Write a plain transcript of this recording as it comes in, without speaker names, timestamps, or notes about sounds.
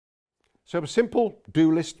So a simple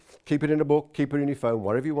do list, keep it in a book, keep it in your phone,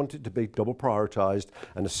 whatever you want it to be, double prioritized,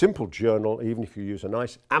 and a simple journal, even if you use a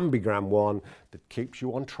nice ambigram one that keeps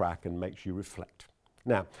you on track and makes you reflect.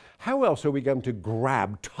 Now, how else are we going to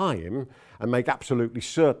grab time and make absolutely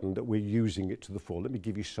certain that we're using it to the full? Let me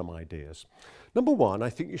give you some ideas. Number one, I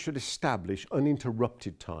think you should establish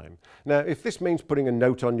uninterrupted time. Now, if this means putting a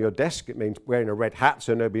note on your desk, it means wearing a red hat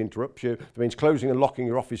so nobody interrupts you, if it means closing and locking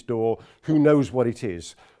your office door, who knows what it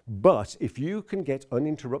is. But if you can get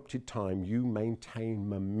uninterrupted time, you maintain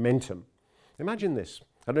momentum. Imagine this.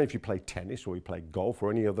 I don't know if you play tennis or you play golf or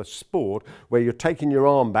any other sport where you're taking your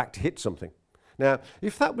arm back to hit something. Now,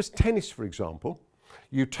 if that was tennis, for example,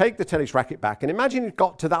 you take the tennis racket back and imagine it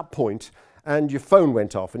got to that point and your phone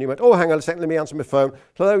went off and you went, oh, hang on a second, let me answer my phone.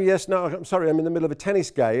 Hello, yes, no, I'm sorry, I'm in the middle of a tennis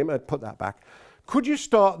game. I'd put that back. Could you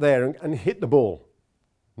start there and hit the ball?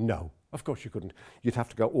 No, of course you couldn't. You'd have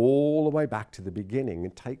to go all the way back to the beginning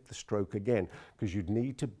and take the stroke again because you'd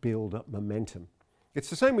need to build up momentum. It's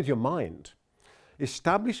the same with your mind.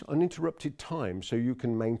 Establish uninterrupted time so you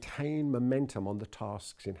can maintain momentum on the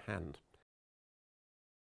tasks in hand.